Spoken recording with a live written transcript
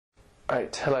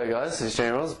Right, hello guys, this is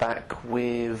James back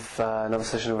with another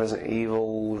session of Resident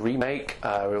Evil Remake,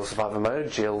 Real Survivor Mode,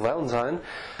 Jill Valentine.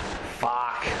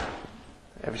 Fuck!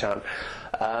 Every time.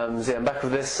 So yeah, I'm back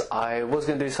with this. I was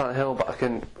going to do Silent Hill, but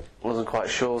wasn't quite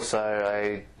sure, so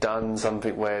I done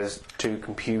something where there's two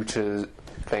computer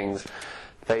things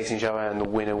facing each other and the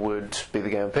winner would be the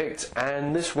game I picked,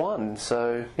 and this won,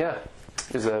 so yeah,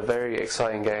 it was a very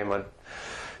exciting game. I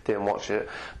didn't watch it,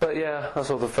 but yeah, I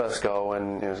saw the first goal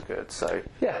and it was good, so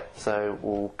yeah, so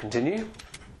we'll continue.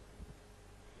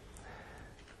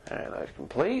 And I've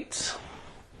complete.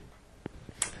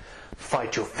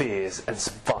 Fight your fears and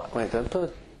survive. Wait, don't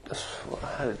put.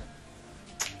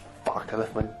 Fuck, I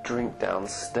left my drink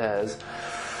downstairs.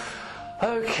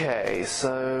 Okay,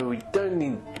 so we don't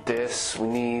need this, we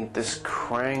need this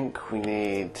crank, we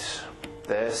need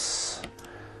this,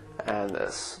 and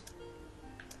this.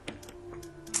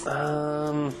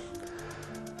 Yeah,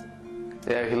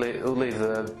 we'll leave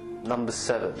the number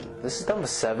 7. This is number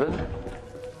 7.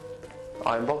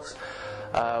 Iron box.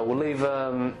 We'll leave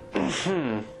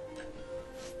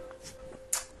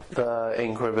the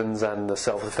ink ribbons and the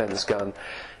self-defense gun.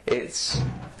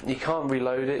 You can't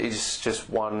reload it. It's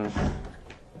just one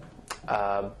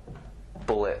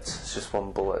bullet. It's just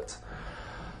one bullet.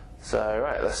 So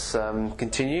right, let's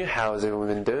continue. How has everyone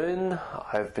been doing?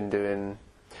 I've been doing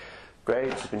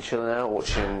great. Just been chilling out,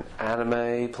 watching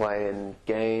anime, playing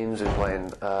games. Been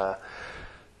playing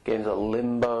games like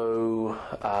Limbo,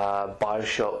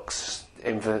 Bioshock's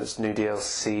Infinite's new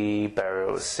DLC,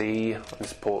 Burial at Sea.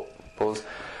 Just pause.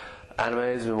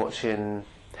 Animes. Been watching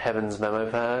Heaven's Memo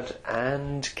Pad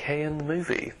and K and the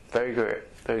Movie. Very good,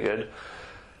 very good.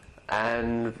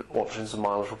 And watching some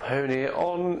My Little Pony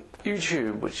on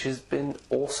YouTube, which has been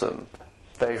awesome.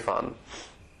 Very fun.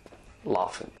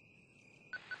 Laughing.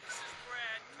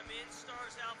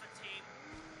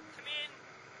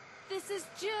 This is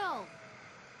Jill.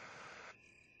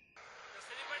 Does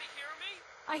anybody hear me?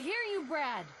 I hear you,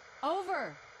 Brad.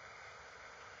 Over.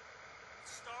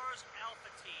 Stars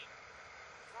Alpha Team.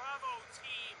 Bravo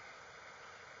Team.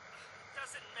 It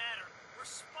doesn't matter.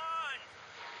 Respond.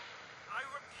 I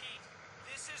repeat,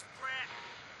 this is Brad.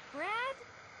 Brad?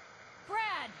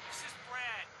 Brad! This is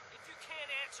Brad. If you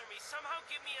can't answer me, somehow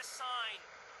give me a sign.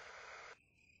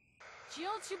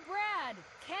 Jill to Brad.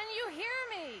 Can you hear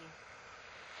me?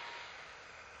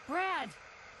 Brad!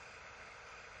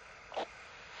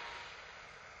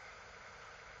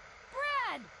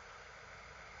 Brad!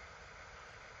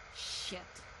 Shit.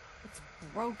 It's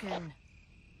broken.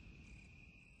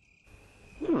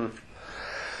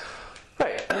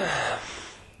 Right.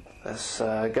 Let's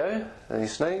go. Any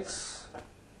snakes?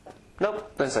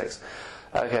 Nope, no snakes.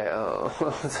 Okay,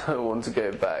 I don't want to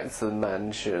go back to the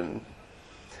mansion.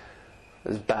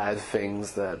 There's bad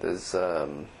things there. There's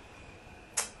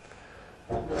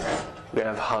we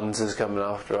have hunters coming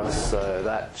after us, so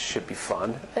that should be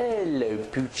fun. Hello,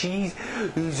 Poochies.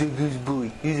 Who's a good boy?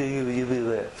 Who's a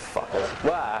good fuck off.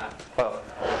 Wow.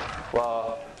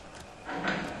 Well.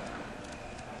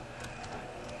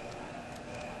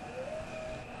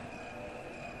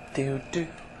 Do.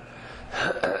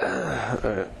 Alright,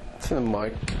 I think the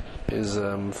mic is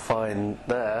fine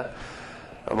there.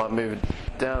 I might move it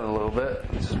down a little bit.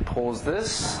 Just pause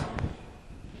this.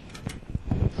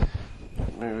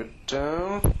 Move it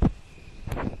down.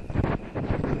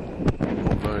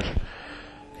 Almost.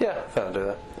 Yeah, found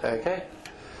it there. Okay.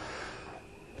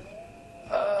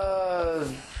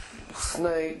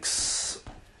 Snakes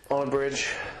on a bridge.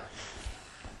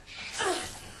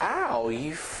 Ow,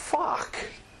 you fuck.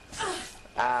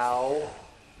 Ow.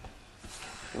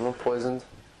 Am I poisoned?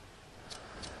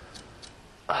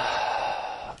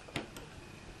 I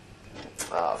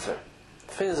think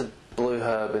there's a blue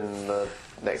herb in the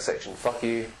next section. Fuck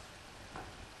you.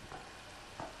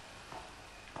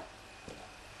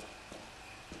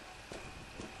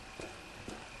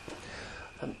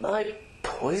 Am I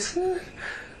poisoned?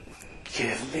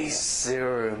 Give me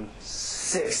serum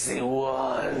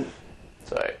 61.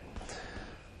 Sorry.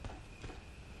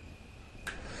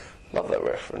 Love that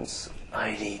reference.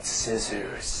 I need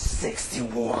scissors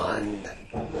 61.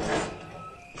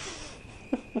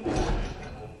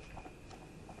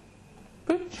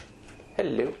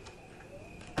 Hello.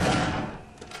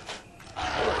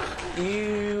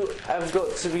 You have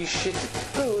got to be shitting.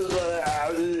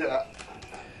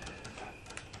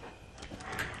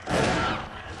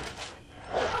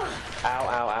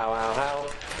 Ow.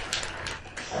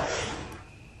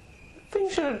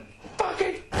 Things should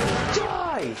fucking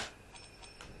die.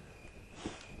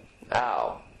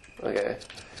 Ow. Okay.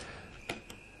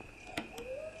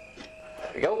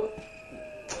 There we go.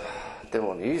 Didn't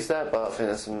want to use that, but I think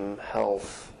there's some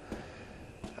health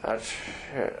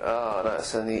Oh no,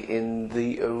 it's only in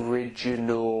the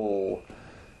original.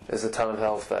 There's a ton of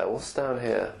health there. What's down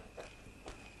here?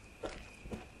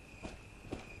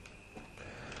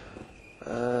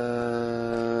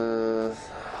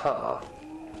 Huh.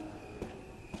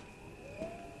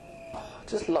 I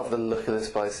just love the look of this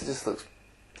place. It just looks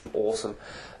awesome.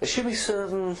 There should be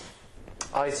certain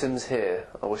items here.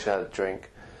 I wish I had a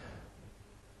drink.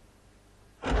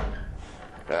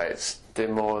 Right, let's do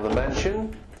more of the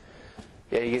mansion.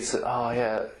 Yeah, you get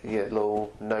you get a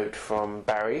little note from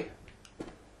Barry.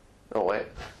 Oh wait.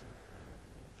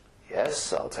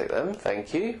 Yes, I'll take them,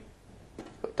 thank you.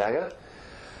 Got dagger.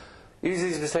 Use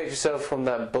these to protect yourself from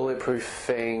that bulletproof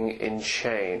thing in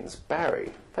chains.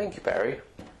 Barry. Thank you, Barry.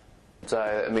 So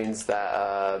it means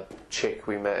that chick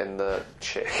we met in the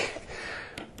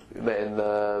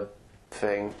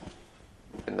thing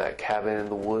in that cabin in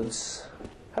the woods.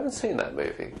 Haven't seen that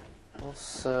movie.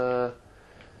 What's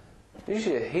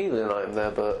usually a healing item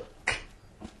there, but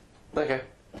okay.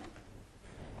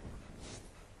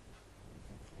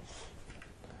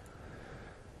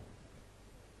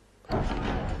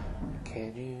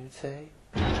 Can you take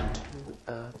me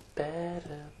to a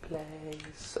better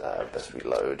place? Best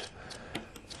reload.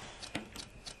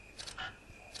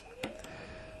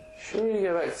 Should really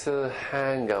go back to the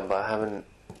handgun, but I haven't.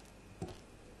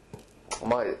 I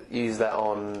might use that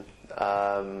on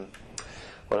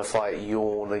when I fight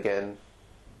Yawn again.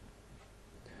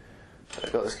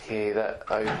 I've got this key that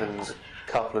opens a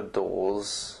couple of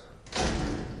doors.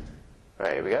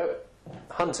 Right, here we go.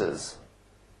 Hunters.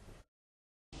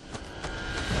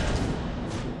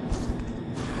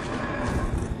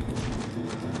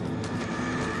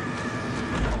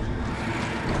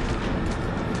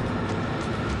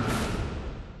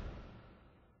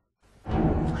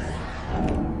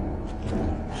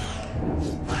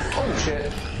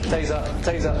 Shit. Taser,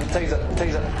 taser, taser,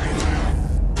 taser.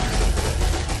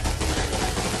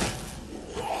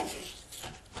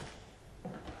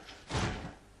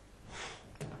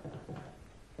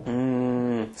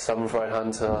 Summon fried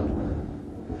hunter.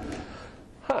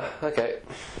 Huh, okay.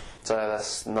 So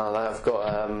that's none of that. I've got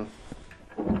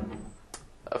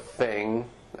a thing,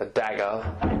 a dagger.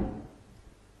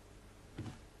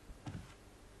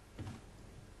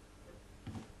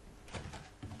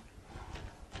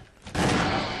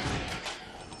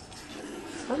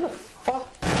 What the fuck?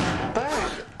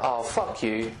 Back! Oh, fuck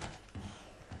you.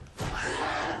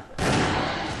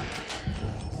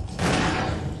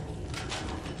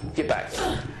 Get back.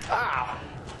 Ah!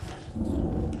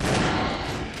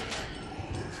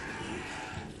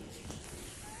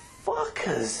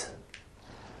 Fuckers!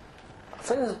 I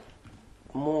think there's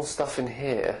more stuff in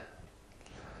here.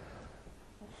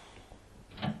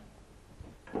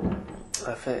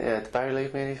 I think, yeah, did Barry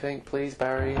leave me anything? Please,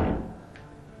 Barry?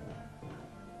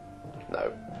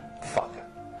 No. Fuck.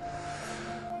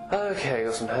 Okay,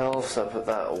 got some health, so I put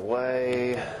that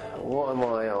away. What am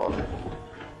I on?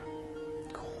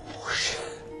 Caution.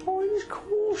 Oh, use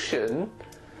caution?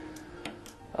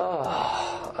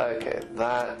 Oh, okay,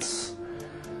 that's...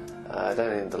 I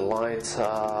don't need the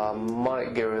lighter.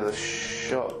 Might get rid of the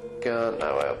shotgun.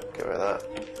 No, I'll get rid of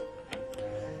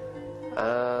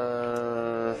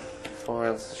that. 4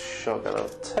 ounces shotgun. I'll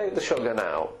take the shotgun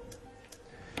out.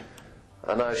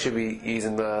 I know I should be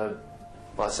using the,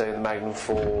 like I say, the Magnum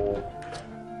for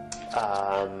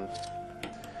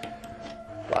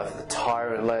like the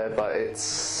Tyrant layer, but it's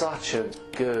such a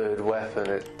good weapon.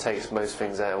 It takes most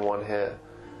things out in one hit,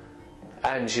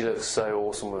 and she looks so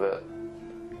awesome with it.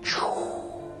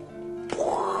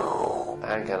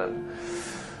 Hand cannon.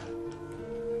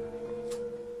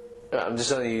 I'm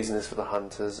just only using this for the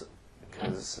hunters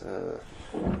because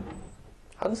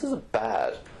hunters are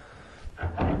bad.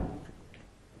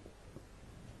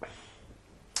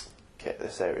 Okay,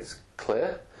 this area's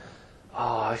clear.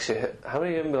 Oh, actually, how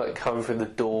many of them like come through the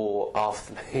door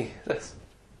after me? That's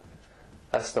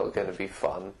not going to be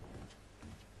fun.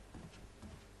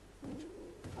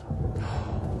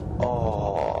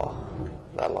 Oh,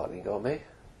 that lightning got me.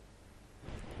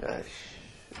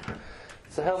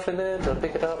 Is there health in there? Did I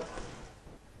pick it up?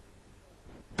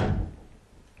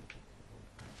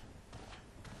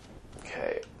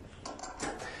 Okay.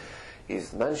 Use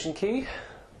the mansion key.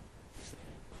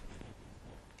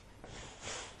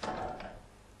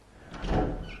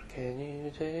 Can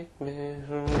you take me?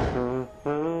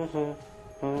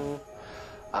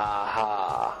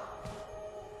 Aha!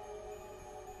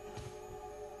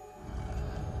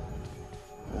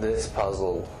 This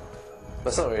puzzle.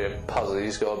 That's not really a puzzle, you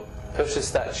just gotta push the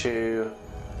statue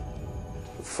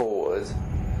forward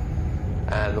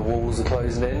and the walls are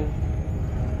closing in.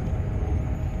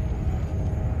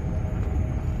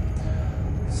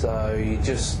 So you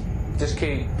just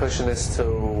keep pushing this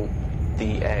till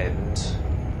the end.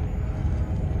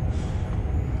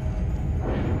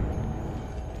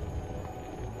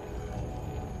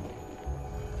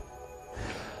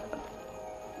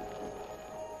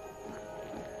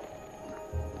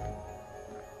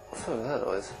 What's that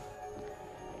noise?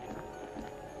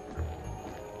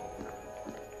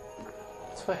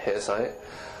 So I hear something.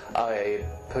 Oh yeah, you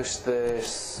push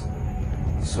this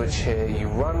switch here, you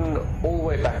run all the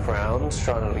way back round,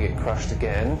 try not to get crushed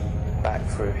again, back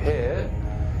through here,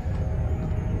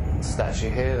 statue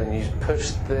here, then you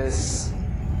push this,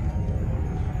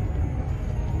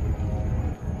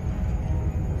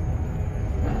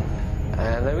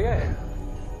 and there we go.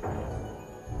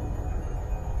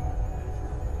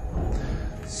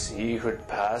 Secret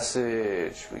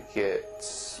passage. We get...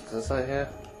 is this right here?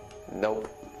 Nope.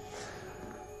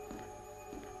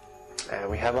 And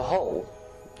we have a hole.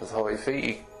 There's a hole at your feet.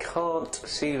 You can't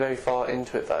see very far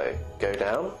into it though. Go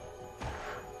down.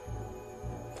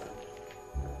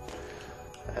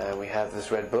 And we have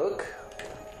this red book.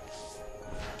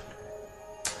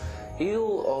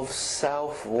 Eel of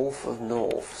South, Wolf of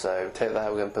North. So take that,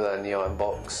 we're going to put that in the iron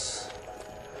box.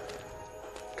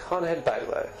 Can't head back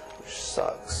though, which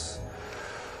sucks.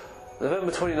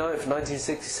 November 29th,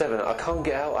 1967. I can't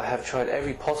get out. I have tried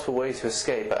every possible way to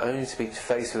escape, but only to be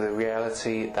faced with the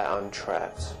reality that I'm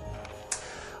trapped.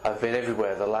 I've been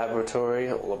everywhere. The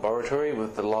laboratory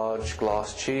with the large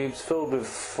glass tubes filled with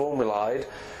formaldehyde,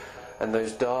 and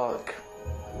those dark,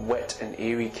 wet and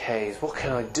eerie caves. What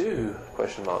can I do?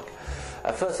 Question mark.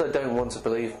 At first I don't want to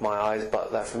believe my eyes,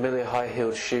 but that familiar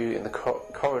high-heeled shoe in the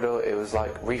corridor, it was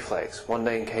like reflex. One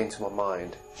name came to my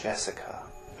mind. Jessica.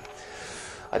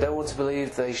 I don't want to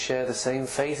believe they share the same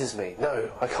fate as me.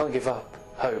 No, I can't give up.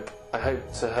 Hope. I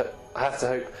have to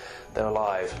hope they're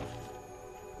alive.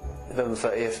 November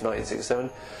 30th, 1967.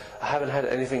 I haven't had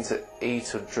anything to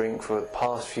eat or drink for the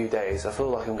past few days. I feel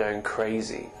like I'm going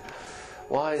crazy.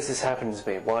 Why is this happening to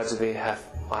me? Why do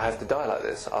I have to die like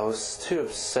this? I was too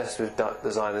obsessed with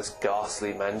designing this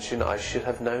ghastly mansion. I should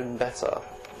have known better.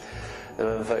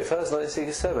 November 31st,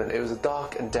 1967. It was a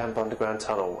dark and damp underground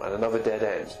tunnel and another dead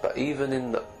end, but even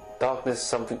in the darkness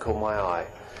something caught my eye.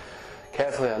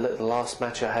 Carefully I lit the last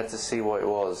match I had to see what it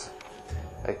was.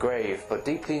 A grave, but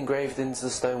deeply engraved into the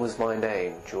stone was my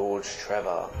name, George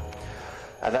Trevor.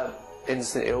 At that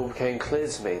instant it all became clear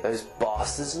to me. Those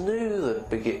bastards knew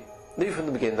from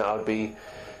the beginning that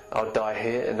I'd die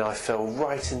here, and I fell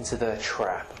right into their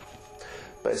trap.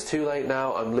 But it's too late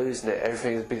now, I'm losing it,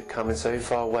 everything is becoming so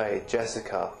far away.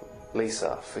 Jessica,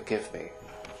 Lisa, forgive me.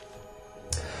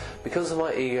 Because of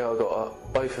my ego, I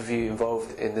got both of you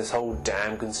involved in this whole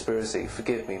damn conspiracy.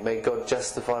 Forgive me, may God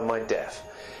justify my death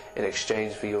in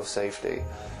exchange for your safety.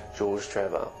 George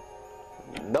Trevor.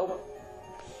 Nope.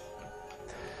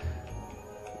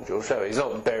 George Trevor, he's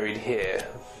not buried here.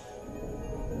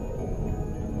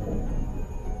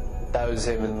 That was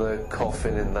him in the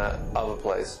coffin in that other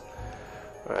place.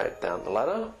 Right, down the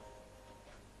ladder.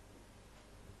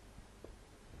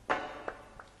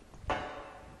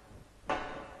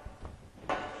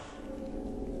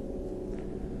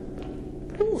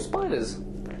 Ooh, spiders.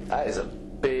 That is a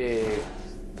big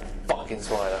fucking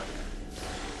spider.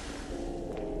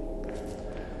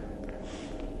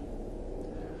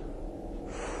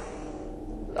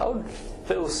 I would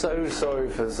feel so sorry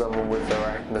for someone with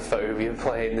arachnophobia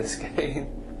playing this game.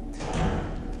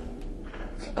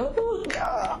 Oh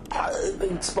god,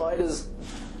 big spiders.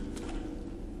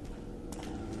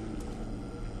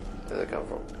 Where did they come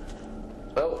from?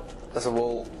 Oh, that's a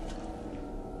wall.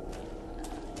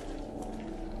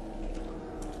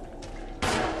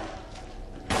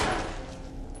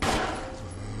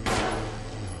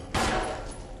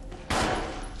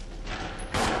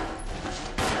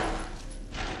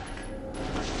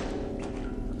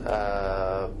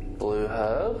 Blue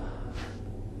herb.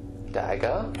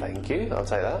 Dagger, thank you, I'll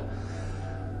take that.